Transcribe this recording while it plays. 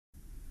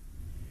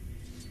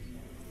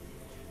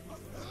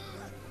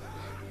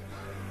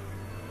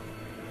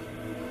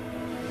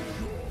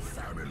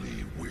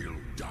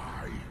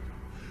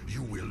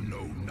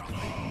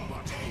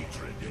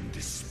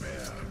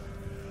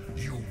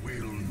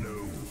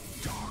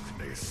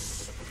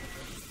this.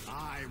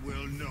 I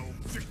will know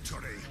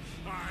victory.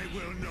 I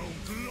will know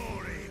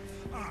glory.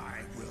 I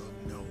will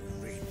know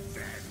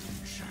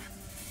revenge.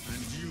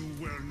 And you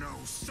will know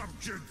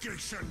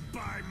subjugation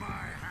by my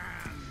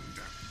hand.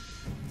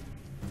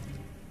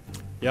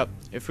 Yep,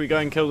 if we go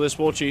and kill this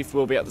war chief,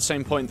 we'll be at the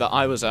same point that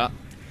I was at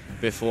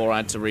before I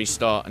had to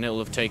restart, and it'll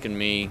have taken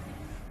me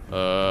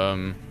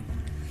about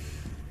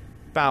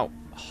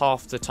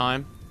half the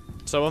time.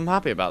 So I'm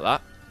happy about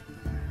that.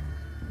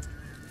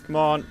 Come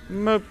on,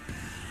 move.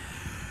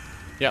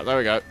 Yeah, there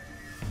we go.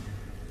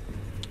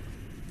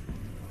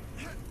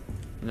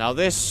 Now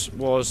this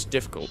was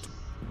difficult,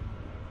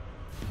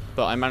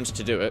 but I managed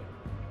to do it.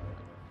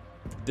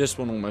 This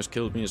one almost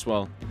killed me as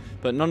well,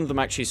 but none of them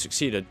actually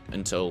succeeded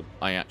until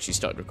I actually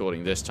started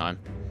recording this time.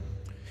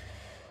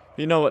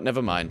 You know what,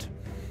 never mind.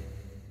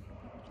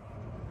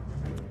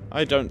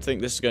 I don't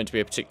think this is going to be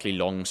a particularly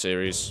long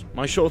series.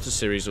 My shorter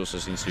series also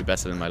seems to be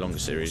better than my longer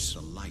series.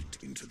 The light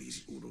into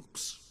these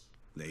Uruks.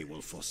 They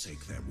will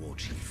forsake their war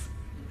chief,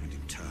 and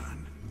in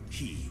turn,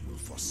 he will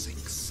forsake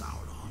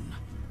Sauron.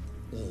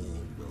 All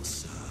will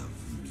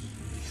serve me.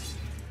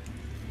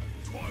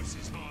 Twice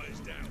as high as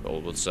down. All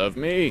will serve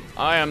me.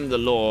 I am the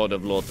Lord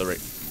of Lord the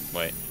Rings.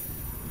 Wait.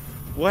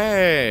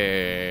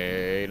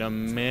 Wait a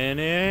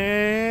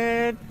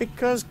minute.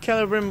 Because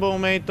Celebrimbor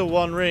made the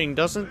One Ring,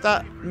 doesn't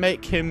that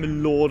make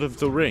him Lord of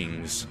the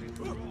Rings?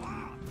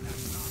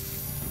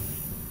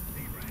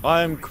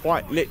 I am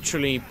quite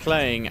literally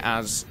playing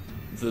as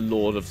the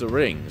Lord of the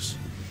Rings.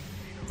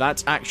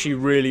 That's actually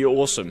really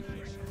awesome.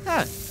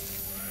 Yeah.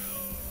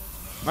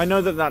 I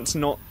know that that's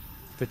not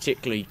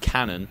particularly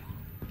canon,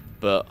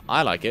 but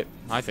I like it.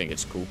 I think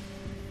it's cool.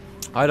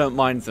 I don't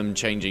mind them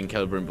changing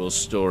Celebrimbor's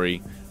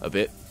story a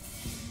bit,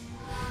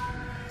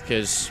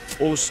 because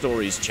all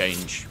stories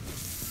change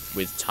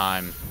with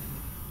time.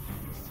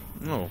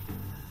 Oh,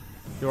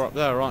 you're up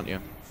there, aren't you?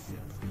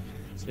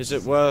 Is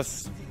it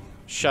worth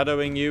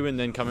shadowing you and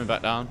then coming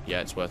back down?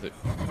 Yeah, it's worth it.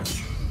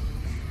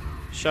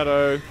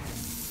 Shadow.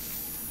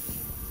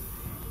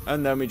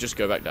 And then we just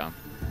go back down.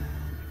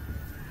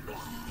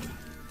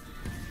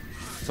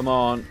 Come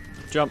on,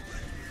 jump.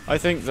 I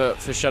think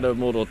that for Shadow of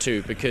Mordor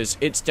 2, because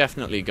it's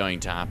definitely going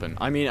to happen.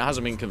 I mean, it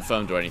hasn't been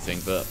confirmed or anything,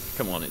 but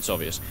come on, it's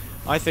obvious.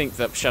 I think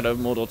that for Shadow of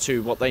Mordor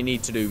 2, what they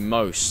need to do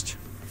most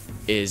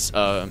is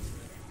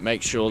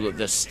make sure that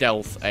the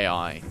stealth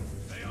AI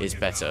is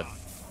better.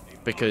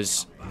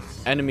 Because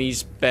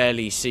enemies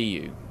barely see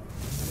you.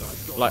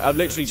 Like, I've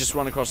literally just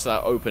run across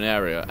that open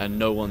area and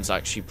no one's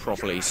actually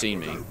properly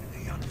seen me.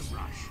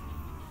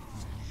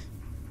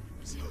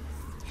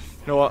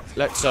 You know what?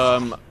 Let's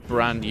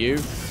brand you.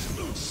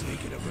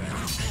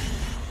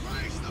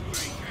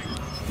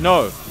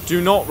 No,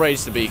 do not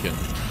raise the beacon.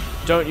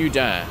 Don't you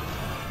dare.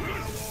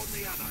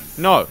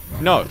 No,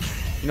 no.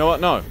 You know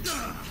what? No.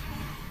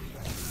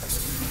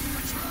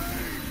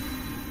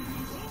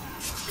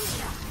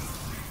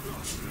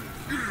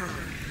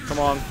 Come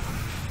on.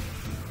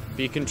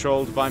 Be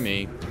controlled by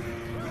me.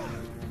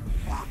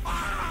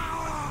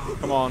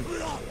 Come on.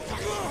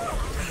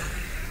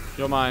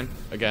 You're mine.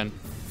 Again.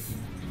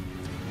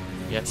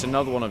 Yet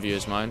another one of you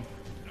is mine.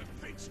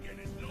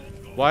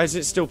 Why is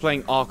it still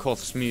playing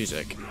Arkoth's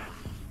music?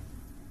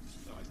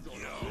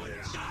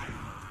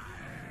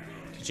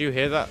 Did you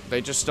hear that?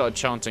 They just started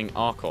chanting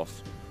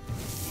Arkoth.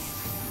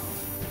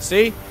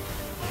 See?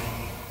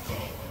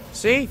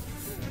 See?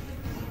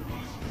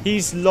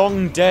 He's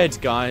long dead,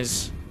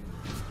 guys.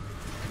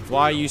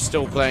 Why are you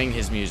still playing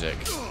his music?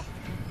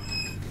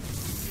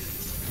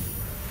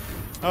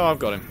 Oh, I've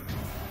got him.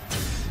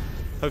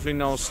 Hopefully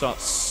Noel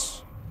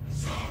starts...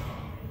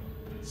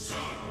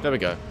 There we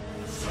go.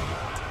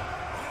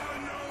 I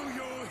know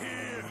you're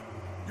here.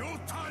 Your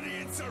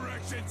tiny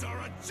insurrections are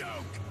a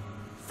joke.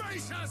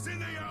 Face us in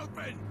the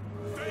open.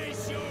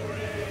 Face your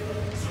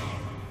end.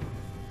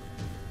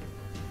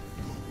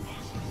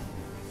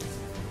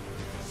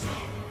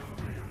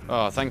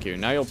 Oh, thank you.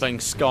 Now you're playing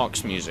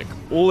Skark's music.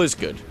 All is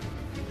good.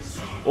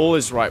 All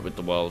is right with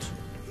the world.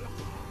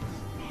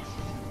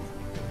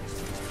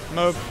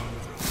 Move.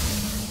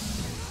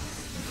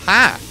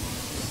 Ha!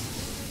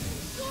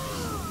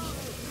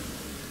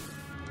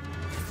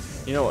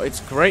 You know what? It's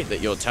great that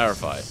you're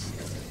terrified.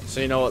 So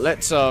you know what?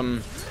 Let's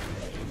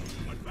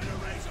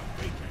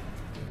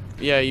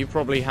yeah, you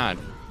probably had.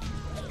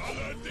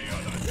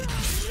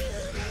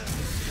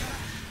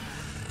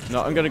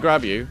 No, I'm gonna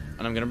grab you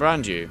and I'm gonna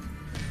brand you.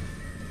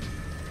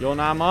 You're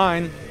now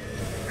mine.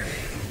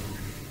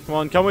 Come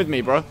on, come with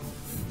me, bro.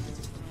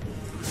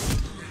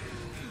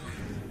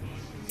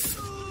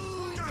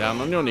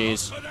 Down on your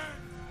knees.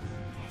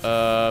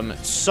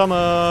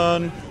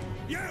 Summon.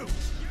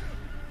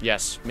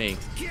 Yes, me.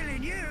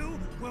 Killing you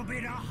will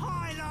be the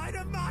highlight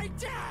of my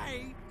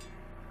day.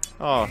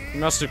 Oh, you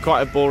must have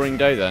quite a boring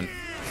day then.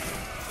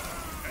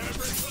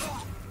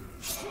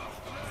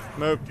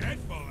 Move.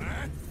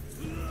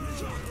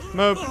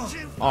 Move.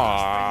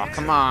 Aw,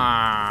 come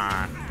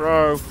on.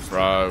 Bro.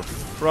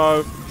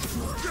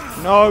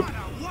 Nope.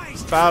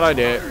 Bad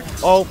idea.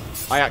 Oh,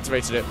 I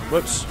activated it.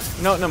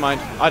 Whoops. No, never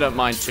mind. I don't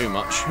mind too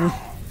much.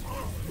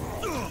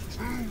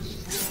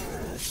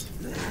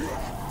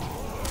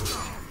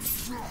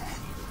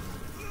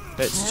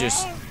 Let's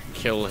just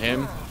kill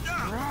him.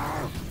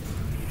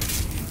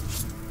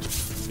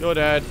 You're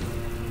dead.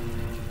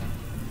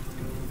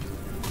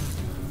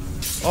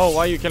 Oh,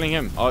 why are you killing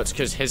him? Oh, it's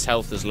because his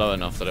health is low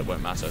enough that it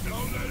won't matter.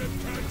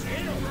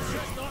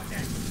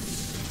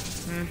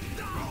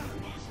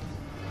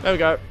 There we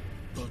go.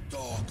 The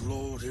Dark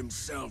Lord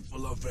himself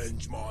will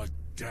avenge my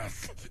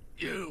death.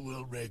 You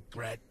will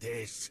regret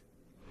this.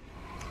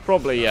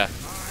 Probably, yeah.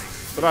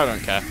 But I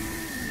don't care.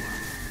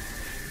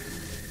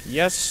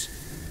 Yes.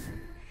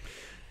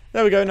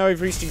 There we go. Now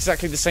we've reached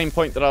exactly the same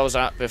point that I was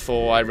at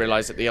before I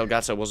realised that the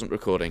Elgato wasn't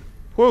recording.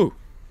 Whew.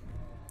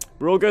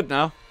 We're all good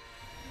now.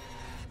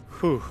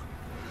 Whew.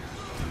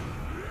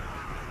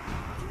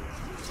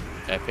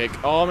 Epic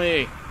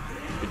army.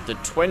 With the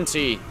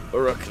 20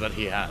 Uruk that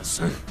he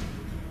has.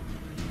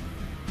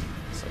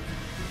 So,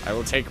 I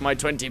will take my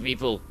 20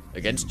 people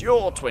against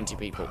your 20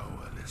 people.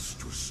 Powerless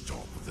to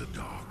stop the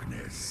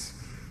darkness.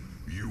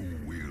 You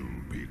will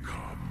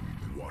become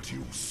what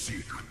you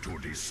seek to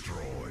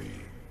destroy.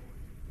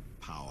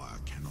 Power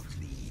cannot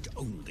lead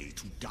only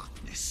to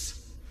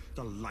darkness.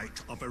 The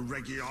light of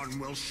Eregion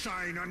will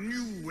shine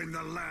anew in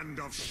the land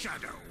of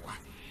shadow.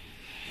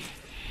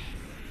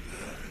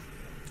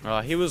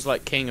 He was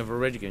like king of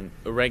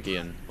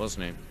Eregion,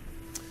 wasn't he?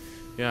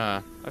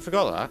 Yeah, I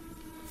forgot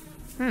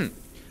that.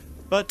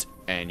 But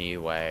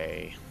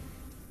anyway,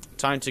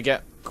 time to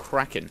get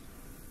cracking.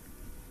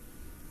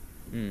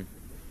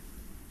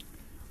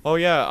 Oh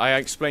yeah, I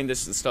explained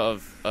this at the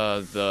start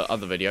of the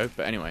other video,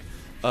 but anyway.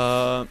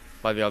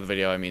 By the other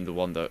video, I mean the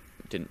one that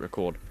didn't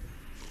record.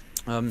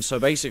 So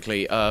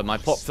basically, my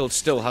pop filter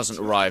still hasn't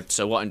arrived,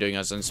 so what I'm doing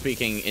is I'm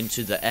speaking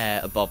into the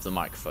air above the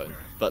microphone.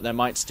 But there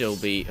might still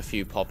be a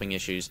few popping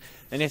issues,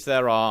 and if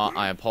there are,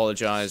 I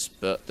apologise,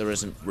 but there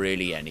isn't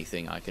really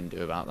anything I can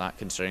do about that,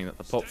 considering that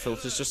the pop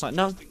filter's just like,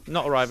 no,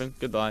 not arriving,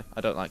 goodbye,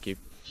 I don't like you.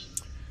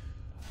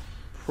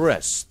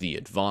 Press the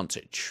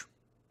advantage.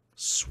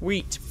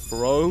 Sweet,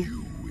 bro.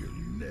 You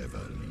will never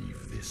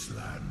leave this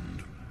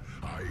land.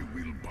 I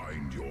will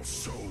bind your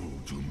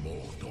soul to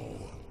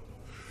Mordor.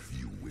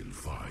 You will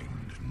find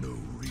no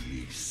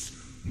release,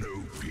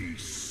 no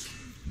peace,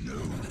 no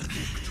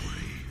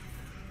victory.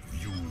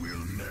 You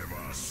will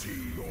never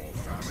see your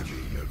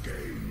family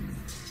again.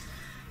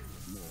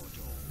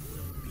 Mordor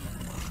will be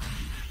mine.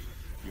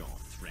 Your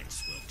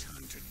threats will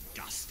turn to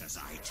dust as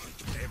I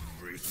take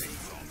everything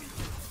from you.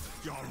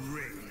 Your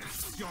ring,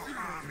 your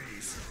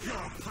armies,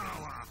 your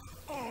power,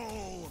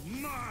 all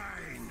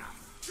mine!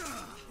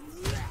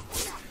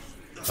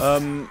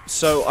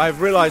 So I've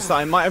realised that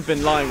I might have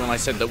been lying when I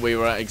said that we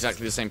were at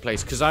exactly the same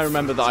place, because I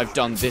remember that I've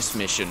done this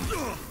mission.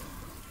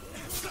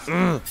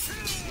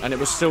 And it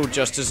was still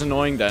just as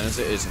annoying then as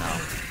it is now.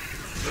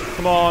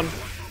 Come on.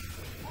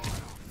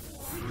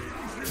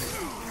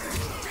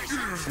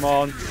 Come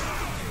on.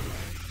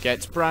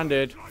 Get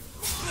branded.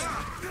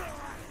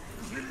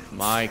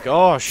 My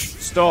gosh.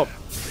 Stop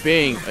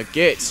being a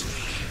git.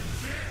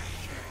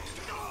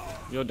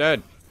 You're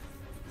dead.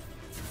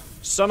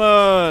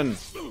 Summon!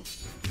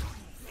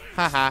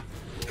 Haha.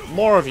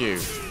 More of you.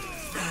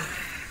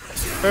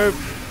 Boop.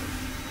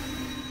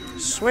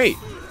 Sweet.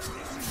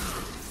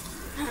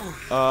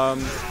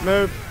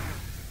 Move.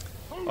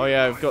 Oh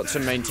yeah, I've got to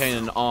maintain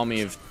an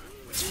army of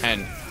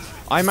 10.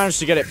 I managed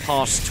to get it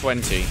past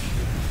 20.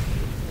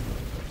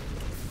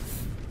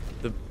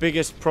 The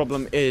biggest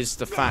problem is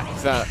the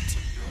fact that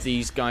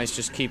these guys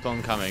just keep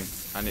on coming,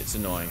 and it's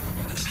annoying.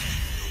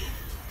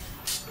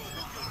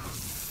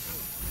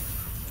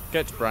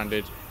 Get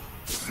branded.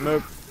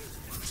 Move.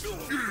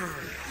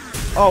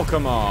 Oh,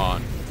 come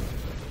on.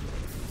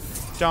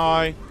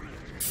 Die.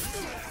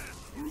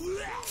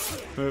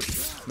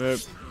 Move.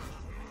 Move.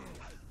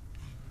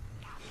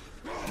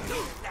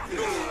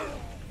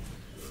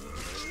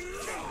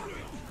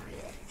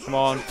 Come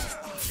on.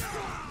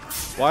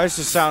 Why has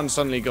the sound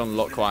suddenly gone a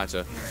lot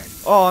quieter?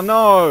 Oh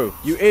no!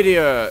 You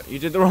idiot! You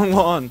did the wrong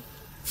one!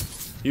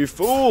 You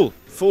fool!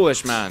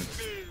 Foolish man.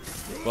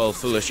 Well,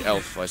 foolish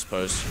elf, I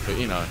suppose. But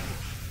you know.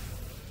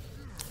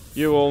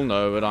 You all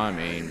know what I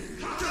mean.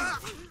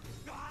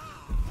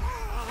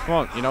 Come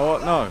on, you know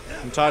what? No.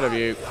 I'm tired of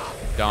you.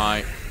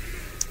 Die.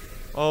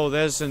 Oh,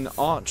 there's an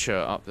archer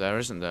up there,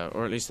 isn't there?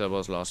 Or at least there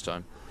was last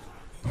time.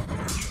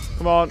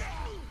 Come on.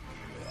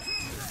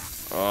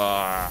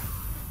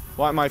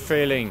 What am I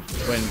feeling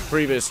when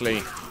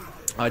previously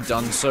I'd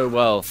done so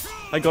well?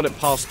 I got it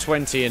past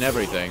 20 and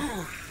everything.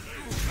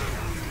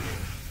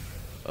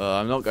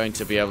 I'm not going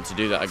to be able to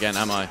do that again,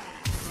 am I?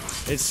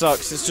 It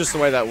sucks. It's just the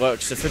way that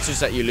works. The footage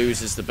that you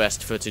lose is the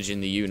best footage in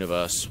the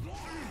universe.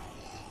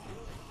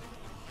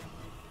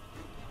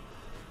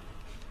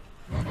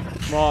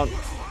 Come on.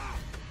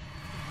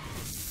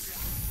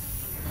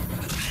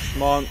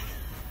 Come on.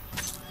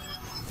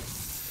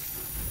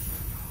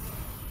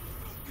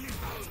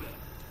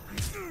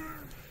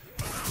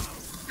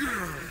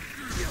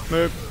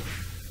 Move.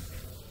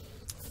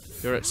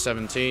 You're at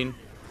 17.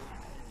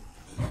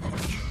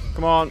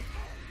 Come on.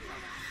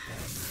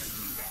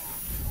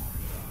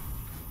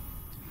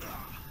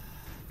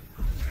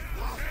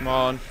 Come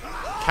on.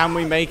 Can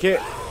we make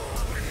it?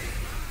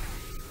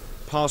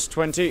 past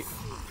 20.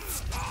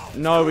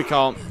 No, we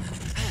can't.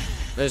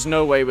 There's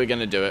no way we're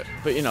gonna do it.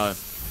 But you know,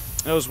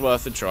 it was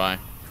worth a try.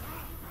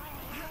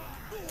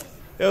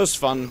 It was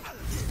fun.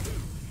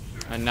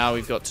 And now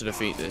we've got to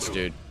defeat this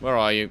dude. Where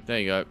are you? There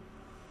you go.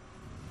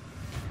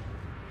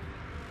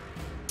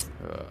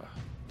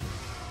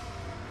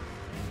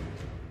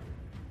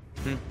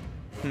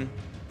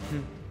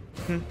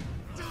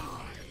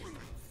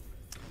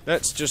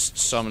 Let's just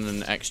summon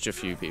an extra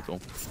few people.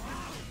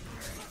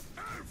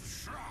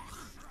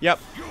 Yep.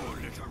 Your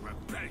little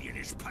rebellion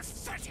is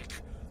pathetic.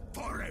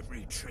 For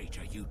every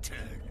traitor you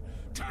turn,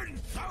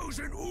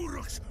 10,000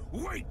 Uruks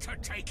wait to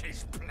take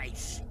his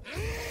place.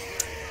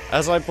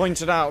 As I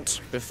pointed out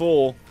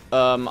before,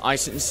 I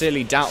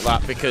sincerely doubt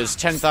that, because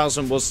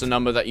 10,000 was the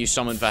number that you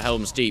summoned for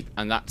Helm's Deep,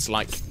 and that's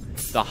like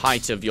the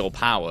height of your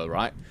power,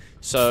 right?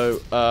 So,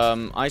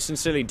 I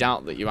sincerely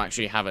doubt that you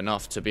actually have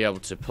enough to be able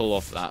to pull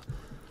off that.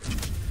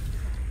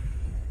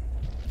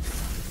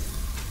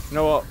 You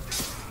know what?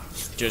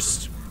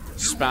 Just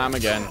spam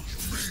again.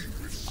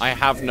 I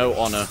have no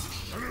honor.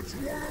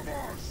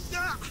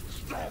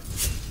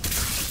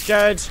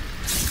 Dead.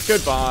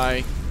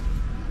 Goodbye.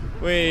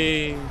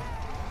 Whee.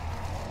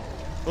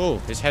 Oh,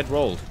 his head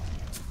rolled.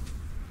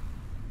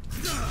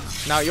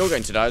 Now you're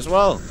going to die as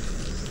well.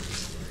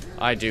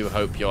 I do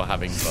hope you're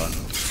having fun.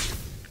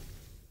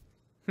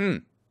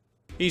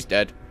 He's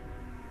dead.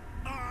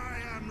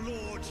 I am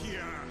Lord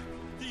here.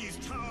 These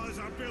towers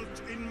are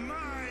built in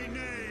my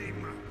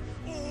name.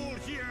 All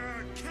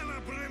here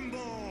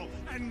Celebrimbo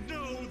and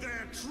know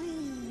their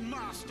true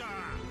master.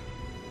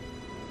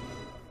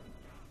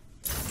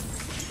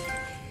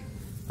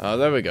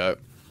 There we go.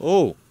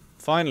 Oh,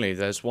 finally,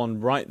 there's one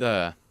right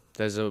there.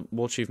 There's a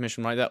War Chief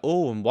mission right there.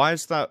 Oh, and why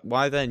is that?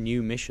 Why are there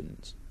new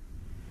missions?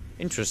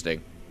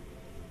 Interesting.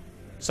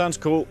 Sounds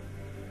cool.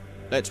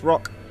 Let's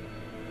rock.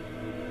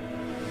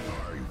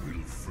 I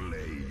will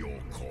flay your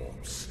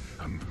corpse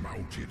and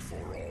mount it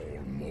for all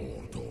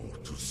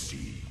Mordor to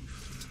see.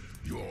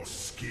 Your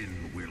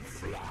skin will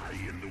fly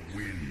in the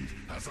wind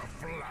as a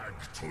flag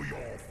to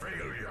your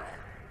failure.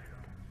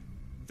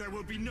 There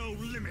will be no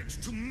limit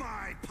to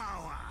my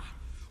power.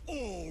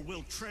 All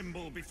will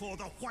tremble before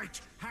the white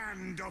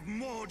hand of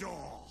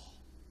Mordor.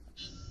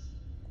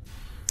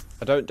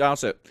 I don't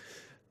doubt it.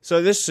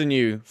 So this is a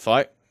new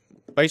fight.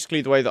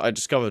 Basically, the way that I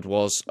discovered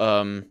was,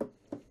 sorry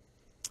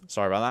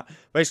about that.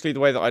 Basically, the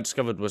way that I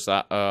discovered was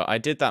that I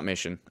did that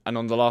mission, and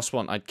on the last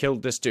one, I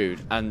killed this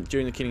dude, and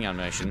during the killing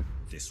animation...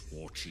 This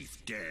war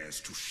chief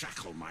dares to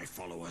shackle my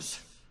followers.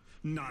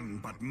 None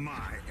but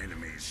my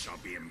enemies shall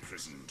be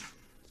imprisoned.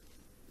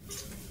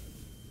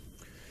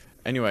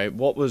 Anyway,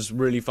 what was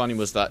really funny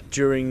was that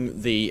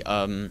during the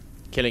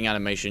killing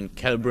animation,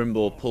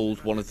 Celebrimbo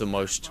pulled one of the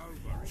most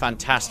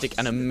fantastic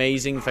and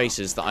amazing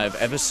faces that I have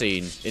ever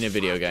seen in a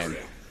video game.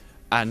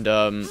 And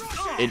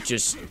it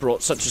just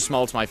brought such a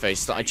smile to my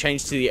face that I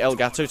changed to the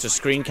Elgato to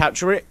screen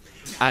capture it,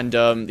 and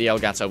the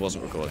Elgato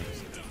wasn't recording.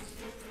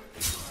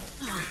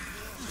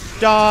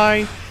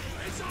 Die!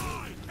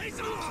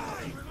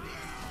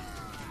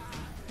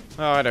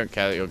 Oh, I don't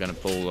care that you're going to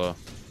pull the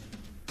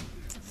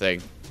thing.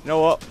 You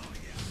know what?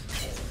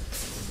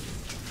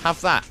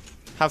 Have that.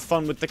 Have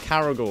fun with the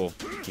Caragor,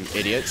 you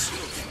idiots.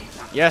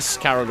 Yes,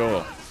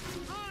 Caragor.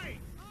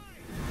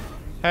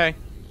 Hey.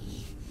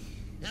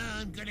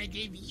 I'm gonna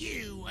give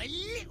you a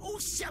little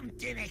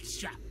something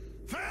extra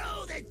for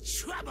all the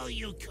trouble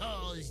you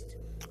caused.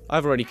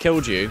 I've already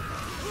killed you.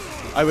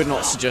 I would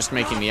not suggest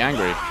making me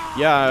angry.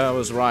 Yeah, I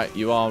was right.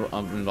 You are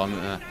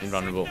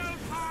invulnerable.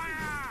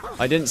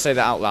 I didn't say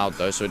that out loud,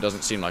 though, so it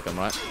doesn't seem like I'm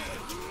right.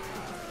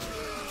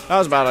 That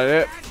was a bad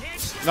idea.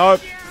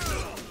 Nope.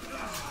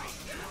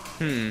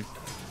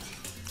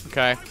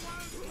 Okay.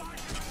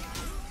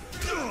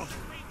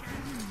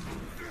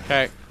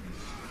 Okay.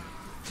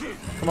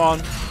 Come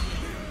on.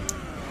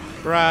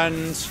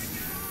 Brand.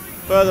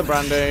 Further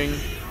branding.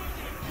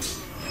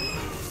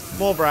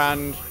 More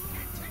brand.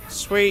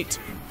 Sweet.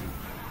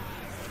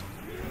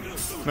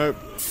 Nope.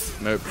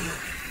 Nope.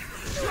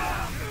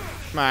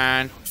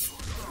 Man.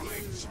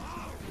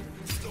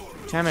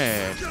 Damn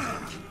it.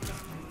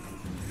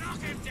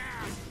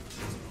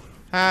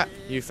 Ha,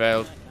 you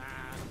failed.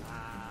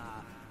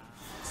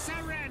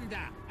 Surrender,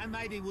 and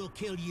maybe we'll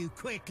kill you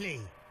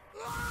quickly.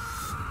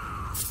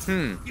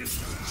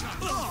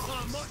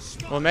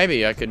 Well,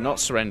 maybe I could not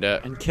surrender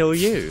and kill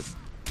you.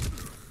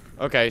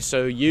 Okay,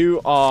 so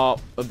you are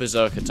a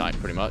berserker type,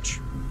 pretty much.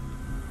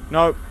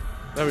 Nope.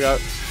 There we go.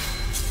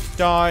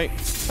 Die.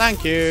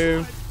 Thank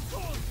you.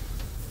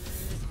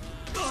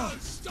 Are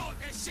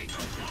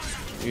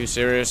you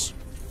serious?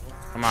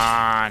 Come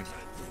on.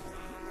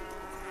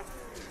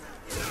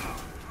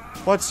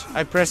 What?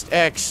 I pressed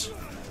X.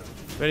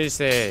 What is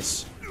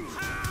this?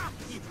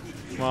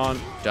 Come on.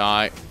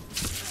 Die.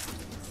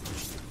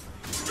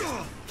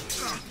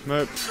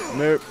 Nope.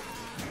 Nope.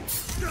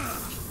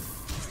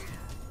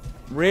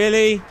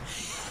 Really?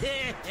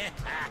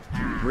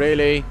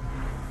 Really?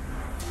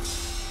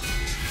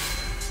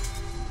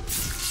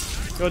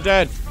 You're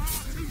dead.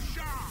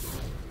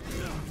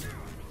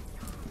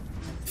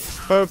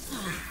 Boop.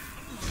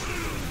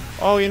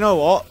 Oh, you know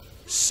what?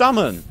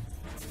 Summon.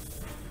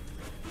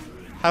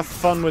 Have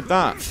fun with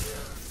that.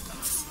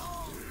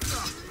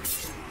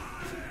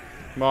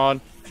 Come on.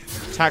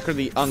 Tackle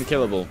the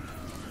unkillable.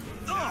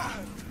 Not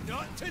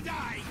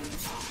today.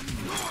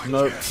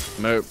 Nope.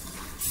 Nope.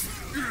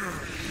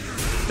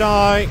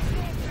 Die.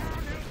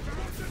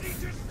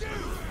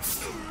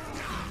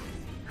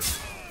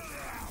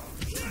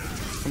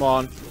 Come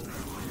on.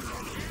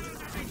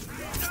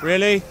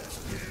 Really?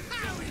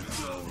 How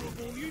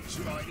adorable! You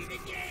tried it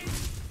again.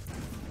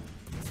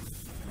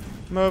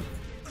 Nope.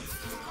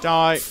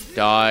 Die.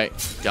 Die.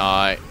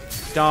 Die.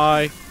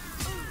 Die.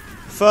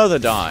 Further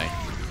die.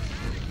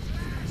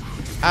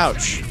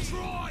 Ouch.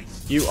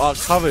 You are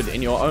covered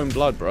in your own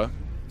blood, bro.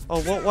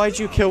 Oh, what? Why'd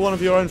you kill one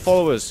of your own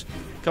followers?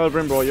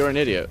 Celebrimbor, you're an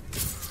idiot.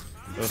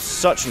 You're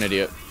such an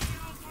idiot.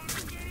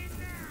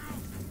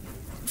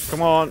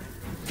 Come on.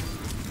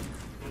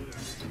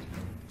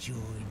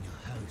 Join the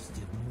host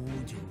of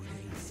Mordor,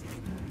 they said.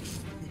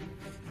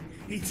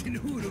 It's an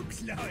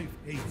Uruk's life,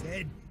 they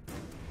said.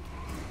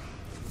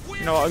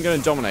 You know what? I'm going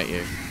to dominate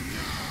you.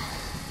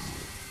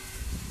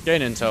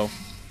 Gain intel.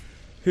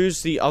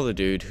 Who's the other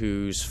dude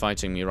who's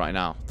fighting me right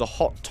now? The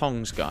Hot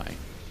Tongs guy.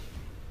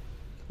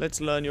 Let's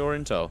learn your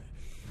intel.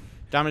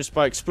 Damaged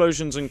by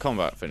explosions and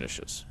combat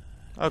finishes.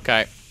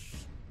 Okay.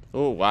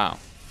 Oh, wow.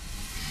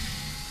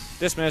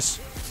 Dismiss.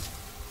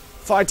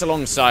 Fight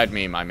alongside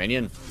me, my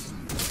minion.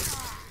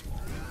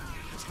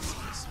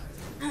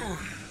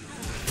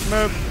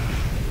 Nope.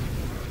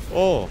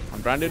 Oh, I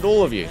branded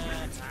all of you.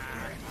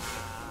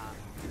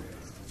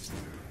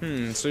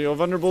 So you're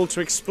vulnerable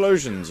to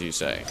explosions, you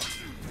say?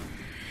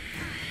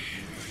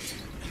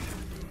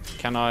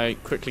 Can I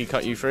quickly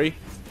cut you free?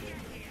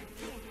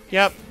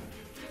 Yep.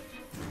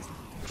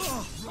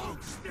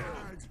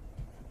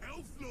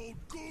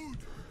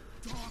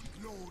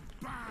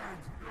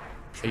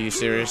 Are you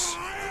serious?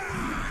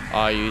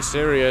 Are you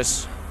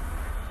serious?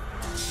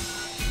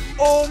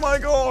 Oh my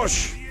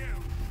gosh!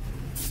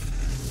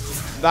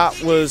 That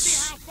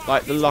was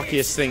like the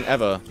luckiest thing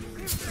ever.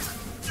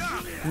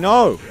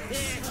 No!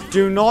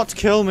 Do not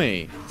kill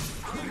me!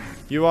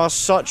 You are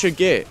such a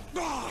git.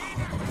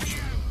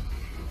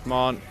 Come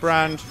on,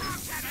 brand.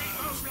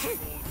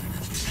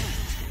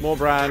 More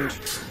brand.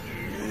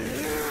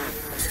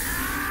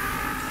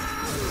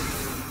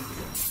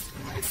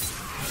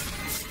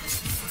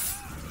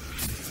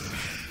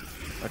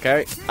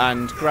 Okay,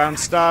 and ground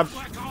stab,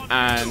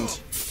 and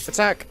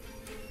attack.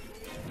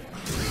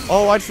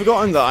 Oh, I'd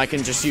forgotten that I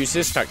can just use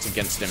this tactic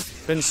against him.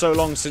 Been so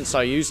long since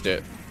I used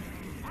it.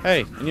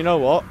 Hey, and you know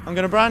what? I'm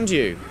gonna brand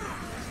you.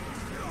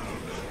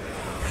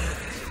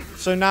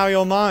 So now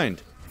you're mine.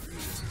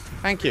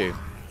 Thank you.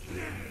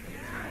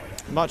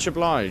 Much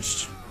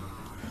obliged.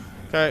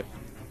 Okay.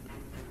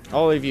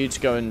 I'll leave you to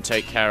go and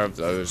take care of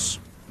those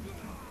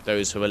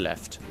who are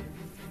left.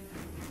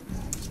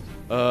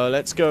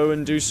 Let's go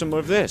and do some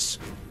of this.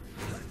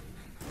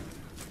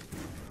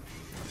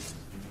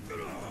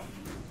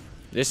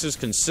 This is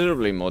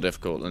considerably more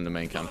difficult than the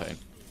main campaign.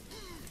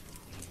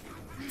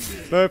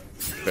 Boop,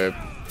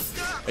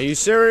 boop. Are you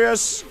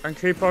serious? I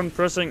keep on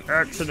pressing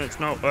X and it's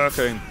not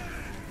working.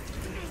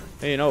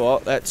 Hey, you know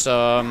what? Let's,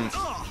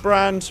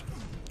 brand.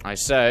 I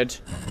said,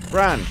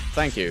 brand.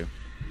 Thank you.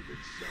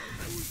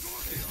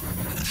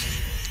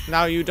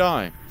 Now you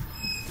die.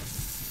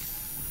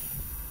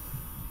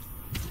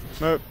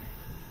 Nope.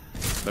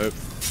 Nope.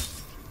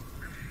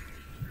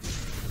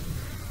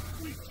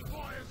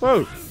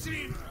 Whoa!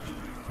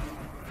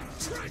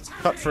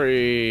 Cut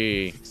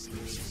free.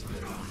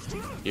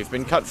 You've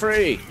been cut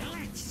free.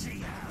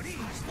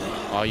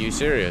 Are you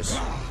serious?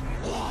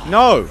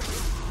 No!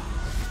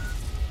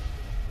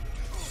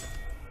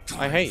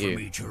 I hate you. For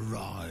me to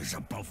rise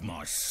above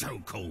my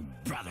so-called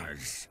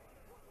brothers.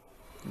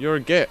 You're a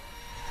git.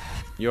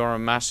 You're a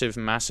massive,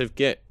 massive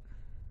git.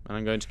 And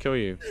I'm going to kill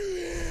you.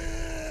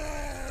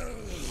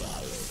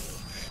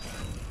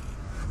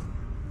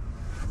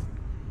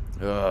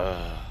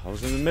 I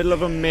was in the middle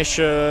of a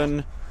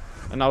mission.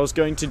 And I was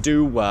going to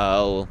do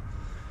well.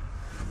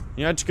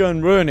 You had to go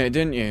and ruin it,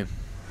 didn't you?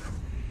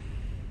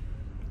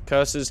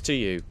 Curses to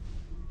you.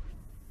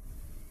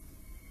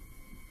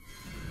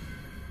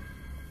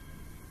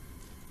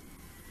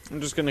 I'm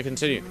just going to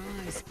continue. Your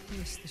eyes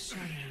pierce the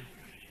shadow.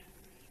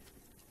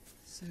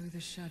 So the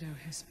shadow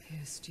has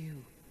pierced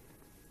you.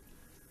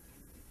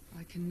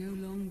 I can no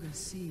longer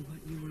see what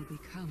you will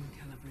become,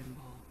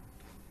 Celebrimbor.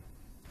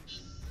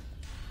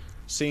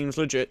 Seems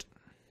legit.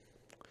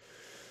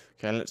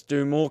 Okay, let's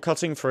do more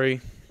cutting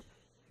free.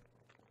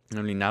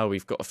 Only now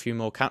we've got a few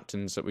more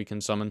captains that we can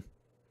summon.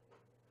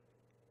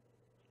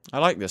 I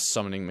like this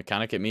summoning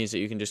mechanic. It means that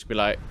you can just be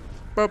like,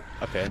 boop,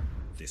 okay.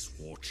 This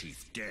war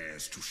chief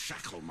dares to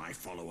shackle my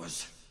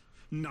followers.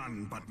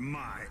 None but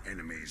my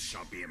enemies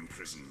shall be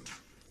imprisoned.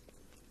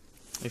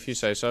 If you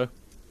say so.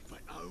 But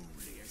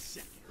only a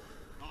second.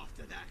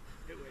 After that,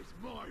 it was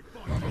my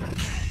fight.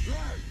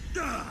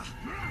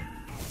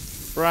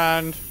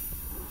 Brand.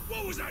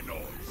 What was that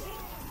noise?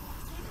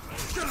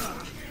 I'm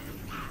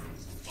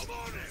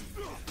on him.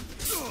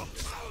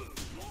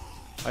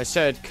 I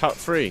said cut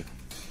free.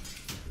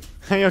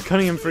 You're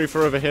cutting him free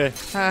for over here.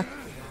 Ha.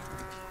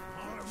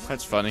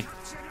 That's funny.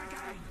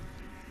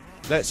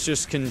 Let's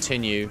just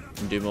continue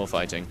and do more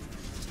fighting.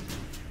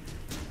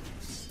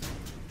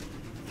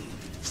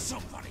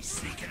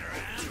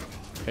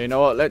 Hey, you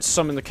know what? Let's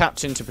summon the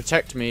captain to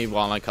protect me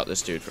while I cut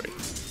this dude free.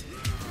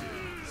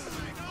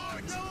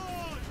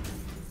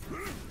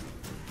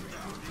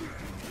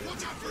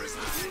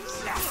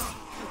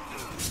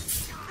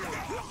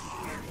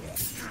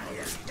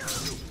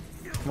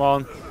 Come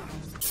on.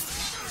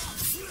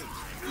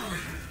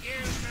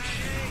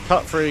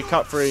 Cut free,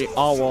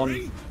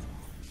 R1.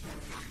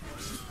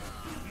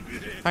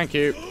 Thank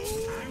you.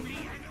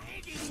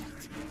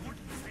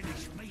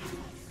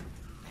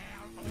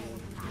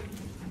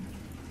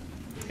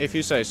 If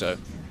you say so.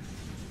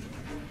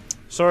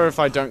 Sorry if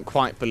I don't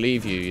quite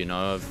believe you, you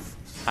know, I've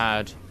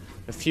had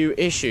a few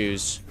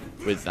issues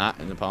with that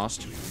in the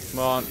past. Come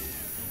on.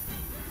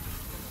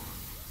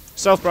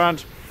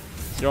 Self-brand,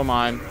 you're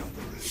mine.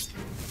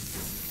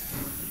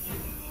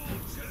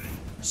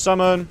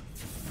 Summon.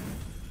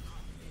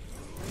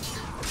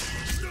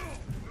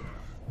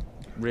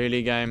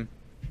 Really, game?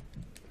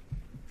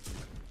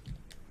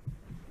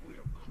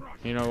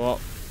 You know what?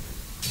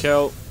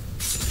 Kill.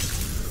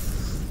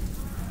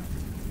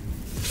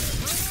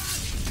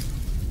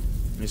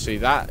 You see,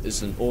 that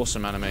is an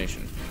awesome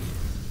animation.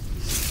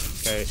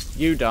 Okay,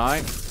 you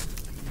die.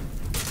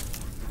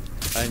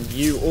 And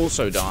you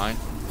also die.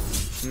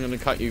 I'm gonna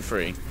cut you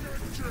free.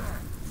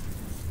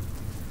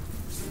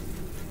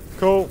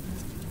 Cool.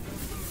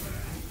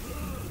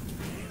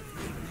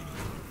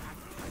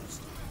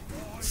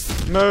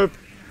 Move.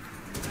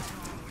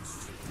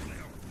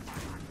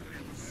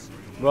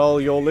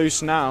 Well, you're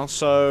loose now,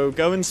 so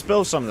go and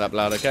spill some of that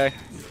blood, okay?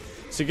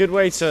 It's a good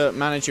way to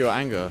manage your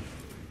anger.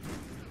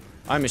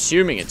 I'm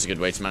assuming it's a good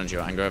way to manage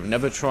your anger. I've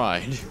never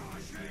tried.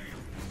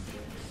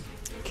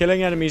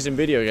 Killing enemies in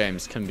video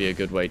games can be a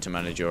good way to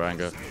manage your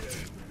anger.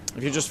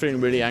 If you're just feeling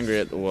really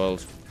angry at the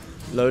world,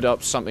 load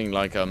up something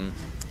like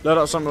load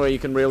up something where you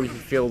can really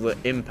feel the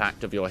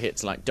impact of your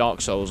hits, like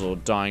Dark Souls or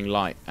Dying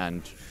Light,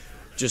 and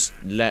just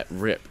let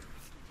rip.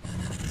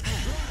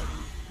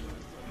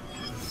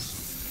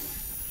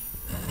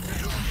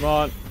 Come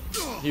on,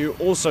 you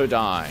also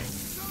die.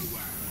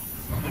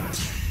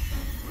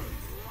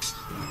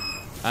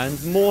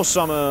 And more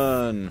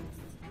summon.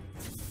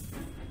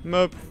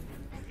 Mope.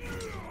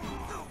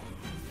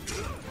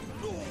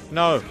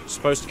 No,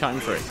 supposed to cut him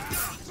free.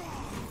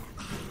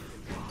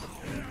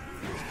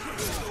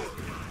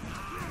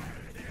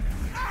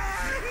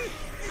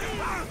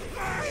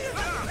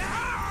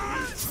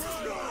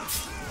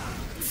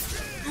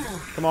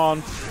 Come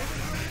on.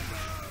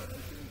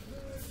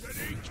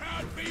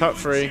 Cut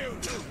free.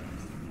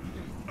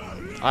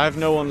 I have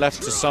no one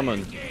left to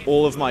summon.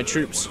 All of my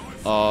troops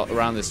are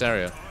around this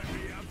area.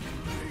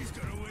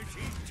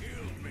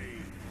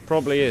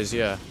 Probably is,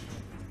 yeah.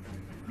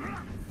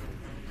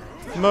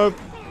 Mope.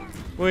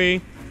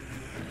 We.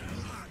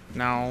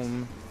 Now.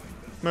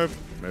 Mope.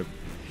 Mope.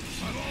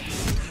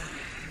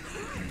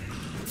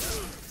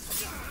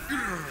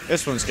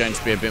 This one's going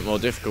to be a bit more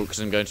difficult because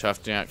I'm going to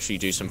have to actually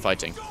do some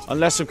fighting.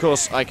 Unless, of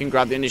course, I can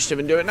grab the initiative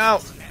and do it now.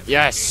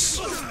 Yes!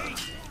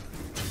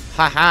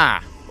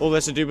 Haha! All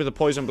this to do with a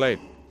poison blade.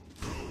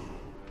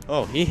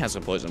 Oh, he has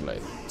a poison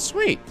blade.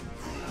 Sweet!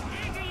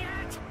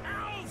 Idiot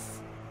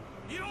elf!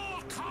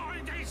 Your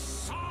kind is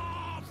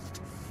soft!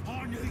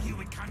 I knew you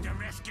would come to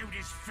rescue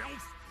this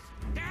filth!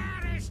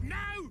 There is no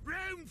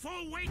room for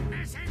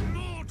weakness in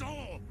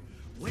Mordor!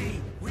 We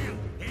will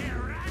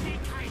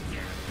eradicate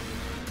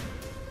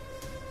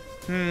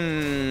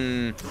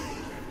you!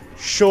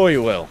 Sure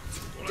you will.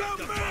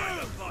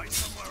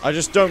 I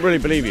just don't really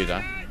believe you,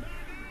 Dan.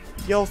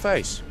 Your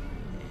face.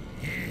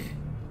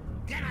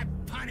 Gonna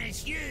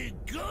punish you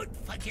good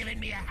for giving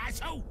me a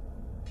hassle!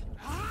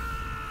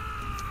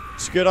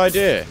 It's a good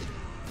idea.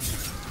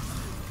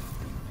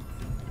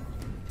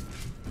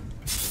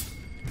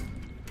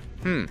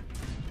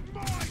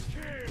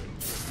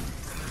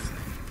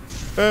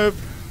 Boop.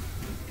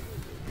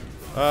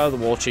 The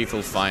war chief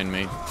will find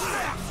me.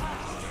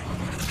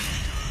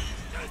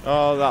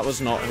 Oh, that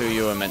was not who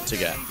you were meant to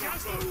get.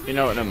 You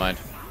know what, never mind.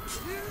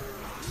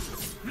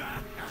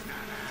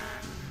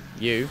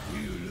 You?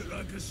 You look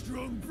like a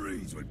strong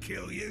breeze would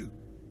kill you.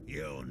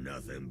 You're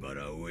nothing but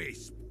a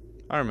wisp.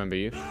 I remember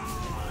you.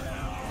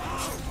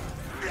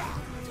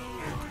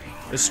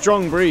 A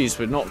strong breeze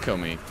would not kill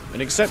me.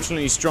 An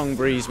exceptionally strong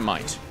breeze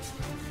might.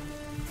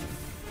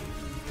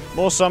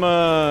 More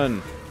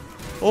summon!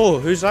 Oh,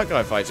 who's that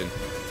guy fighting?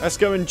 Let's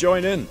go and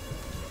join in.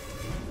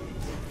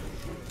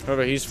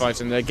 Whoever he's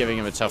fighting, they're giving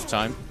him a tough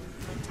time.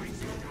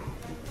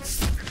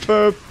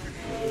 Boop.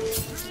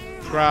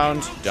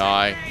 Ground.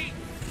 Die.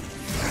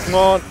 Come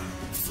on.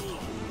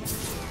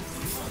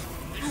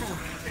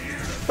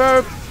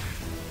 Boop.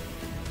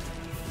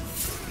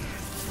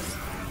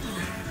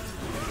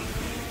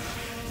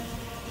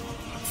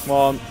 Come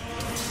on.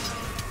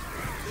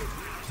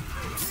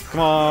 Come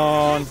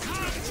on.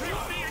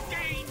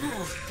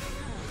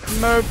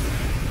 Nope.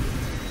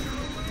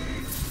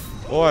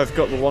 Oh, I've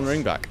got the one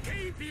ring back.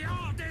 Keep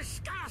your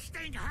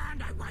disgusting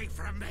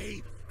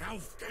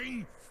Elf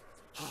King.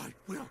 I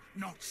will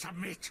not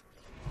submit.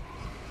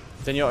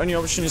 Then your only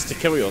option is to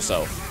kill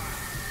yourself.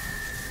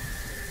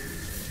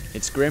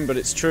 It's grim, but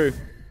it's true.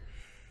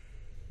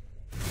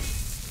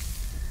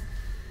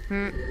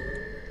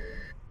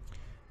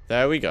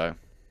 There we go.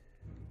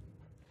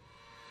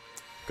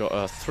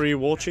 Got 3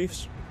 war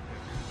chiefs.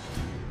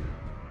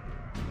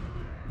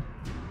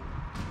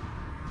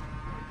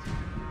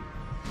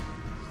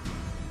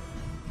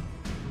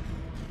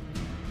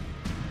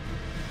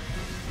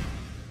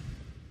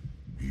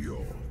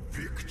 Your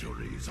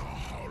victories are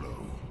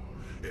hollow.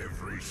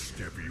 Every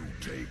step you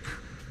take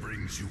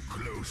brings you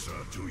closer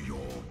to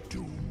your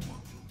doom.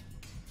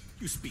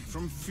 You speak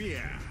from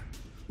fear.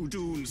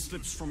 Udun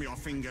slips from your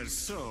fingers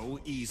so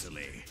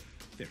easily.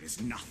 There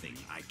is nothing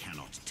I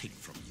cannot take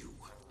from you.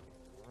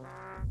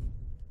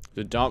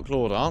 The Dark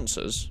Lord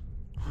answers.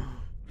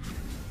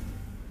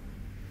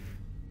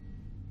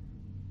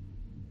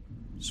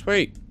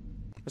 Sweet.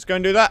 Let's go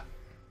and do that.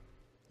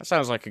 That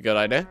sounds like a good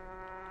idea.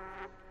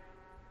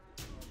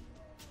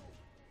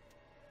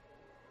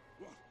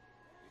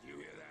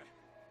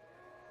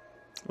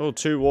 Oh,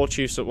 2 war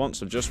chiefs at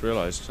once, I've just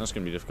realised. That's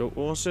going to be difficult.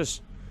 What's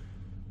this?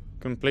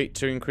 Complete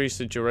to increase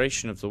the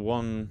duration of the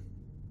one...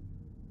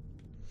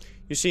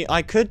 You see,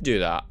 I could do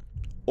that.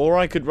 Or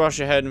I could rush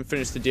ahead and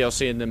finish the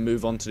DLC and then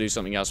move on to do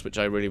something else which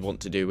I really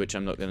want to do, which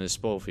I'm not going to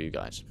spoil for you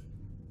guys.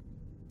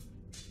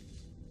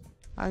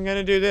 I'm going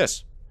to do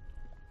this.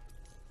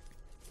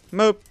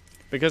 Mope.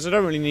 Because I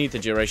don't really need the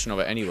duration of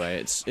it anyway.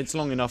 It's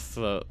long enough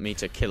for me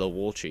to kill a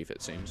war chief,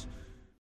 it seems.